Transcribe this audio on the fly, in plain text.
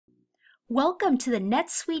Welcome to the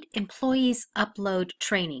NetSuite Employees Upload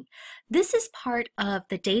Training. This is part of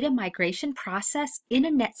the data migration process in a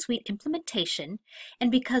NetSuite implementation, and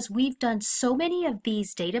because we've done so many of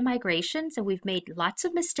these data migrations and we've made lots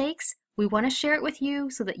of mistakes, we want to share it with you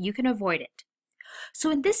so that you can avoid it. So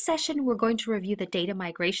in this session, we're going to review the data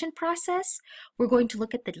migration process, we're going to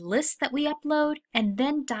look at the list that we upload, and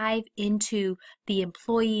then dive into the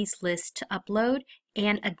employees list to upload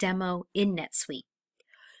and a demo in NetSuite.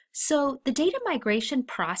 So the data migration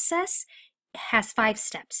process has 5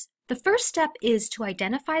 steps. The first step is to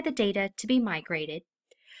identify the data to be migrated.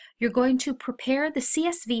 You're going to prepare the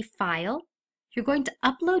CSV file. You're going to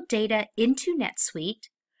upload data into NetSuite,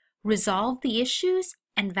 resolve the issues,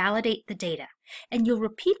 and validate the data. And you'll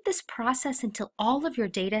repeat this process until all of your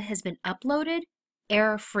data has been uploaded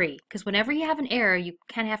error-free, because whenever you have an error, you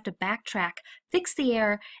kind of have to backtrack, fix the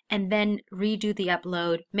error, and then redo the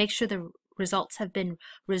upload, make sure the results have been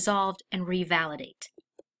resolved, and revalidate.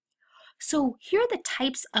 So here are the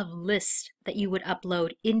types of lists that you would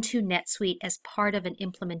upload into NetSuite as part of an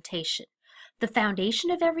implementation. The foundation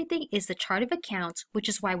of everything is the chart of accounts, which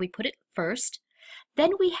is why we put it first.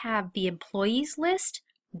 Then we have the employees list,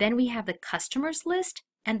 then we have the customers list,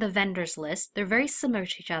 and the vendors list. They're very similar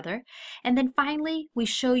to each other. And then finally, we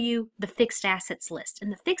show you the fixed assets list.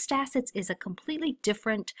 And the fixed assets is a completely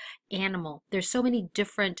different animal. There's so many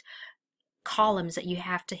different columns that you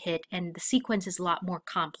have to hit, and the sequence is a lot more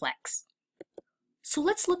complex. So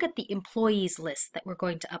let's look at the employees list that we're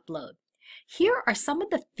going to upload. Here are some of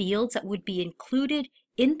the fields that would be included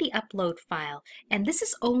in the upload file, and this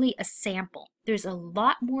is only a sample. There's a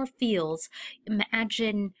lot more fields.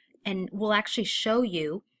 Imagine, and we'll actually show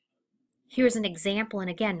you. Here's an example, and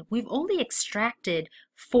again, we've only extracted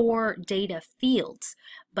 4 data fields,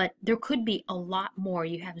 but there could be a lot more.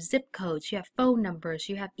 You have zip codes, you have phone numbers,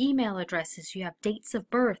 you have email addresses, you have dates of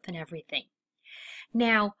birth and everything.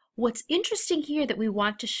 Now, what's interesting here that we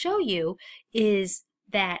want to show you is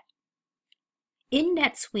that in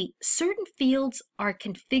NetSuite, certain fields are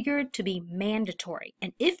configured to be mandatory.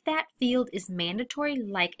 And if that field is mandatory,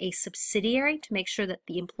 like a subsidiary, to make sure that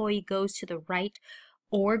the employee goes to the right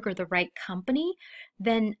org or the right company,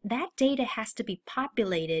 then that data has to be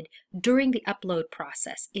populated during the upload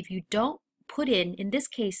process. If you don't put in this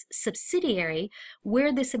case, subsidiary,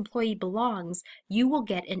 where this employee belongs, you will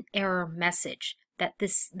get an error message that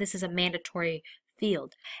this is a mandatory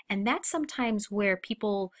field. And that's sometimes where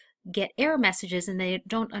people get error messages and they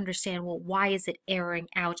don't understand, well, why is it erroring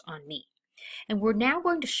out on me? And we're now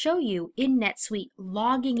going to show you in NetSuite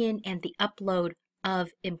logging in and the upload of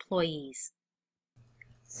employees.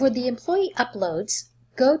 For the employee uploads,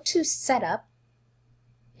 go to Setup,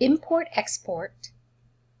 Import Export,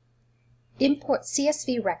 Import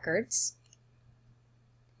CSV Records,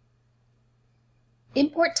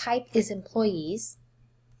 Import Type is Employees,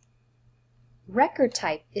 Record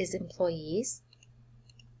Type is Employees.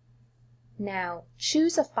 Now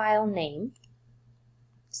choose a file name,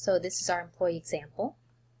 so this is our employee example.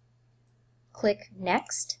 Click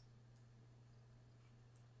Next,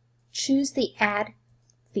 choose the Add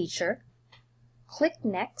feature, click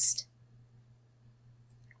Next.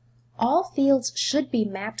 All fields should be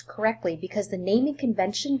mapped correctly because the naming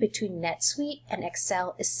convention between NetSuite and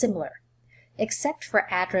Excel is similar, except for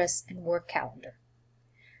address and work calendar.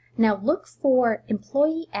 Now look for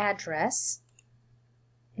employee address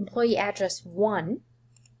 1,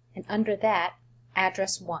 and under that,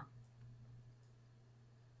 address 1.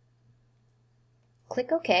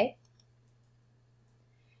 Click OK.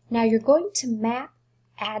 Now you're going to map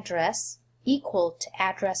address equal to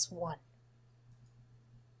address 1.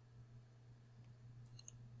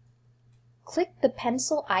 Click the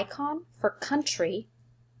pencil icon for country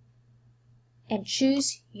and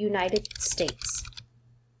choose United States.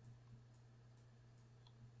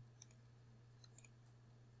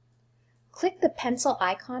 Click the pencil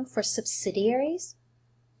icon for subsidiaries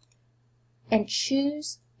and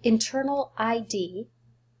choose Internal ID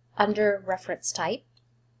under Reference Type.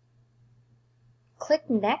 Click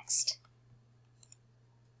Next,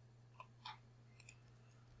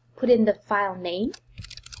 put in the file name,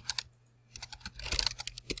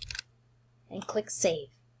 and click Save.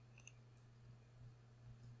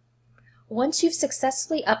 Once you've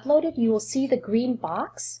successfully uploaded, you will see the green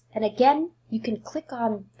box, and again, you can click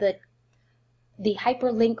on the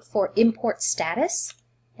hyperlink for import status,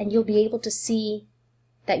 and you'll be able to see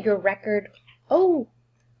that your record,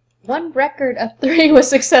 one record of 3 was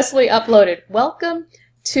successfully uploaded. Welcome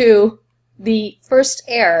to the first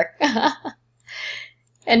error.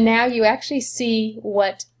 And now you actually see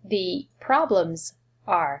what the problems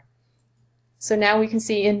are. So now we can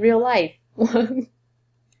see in real life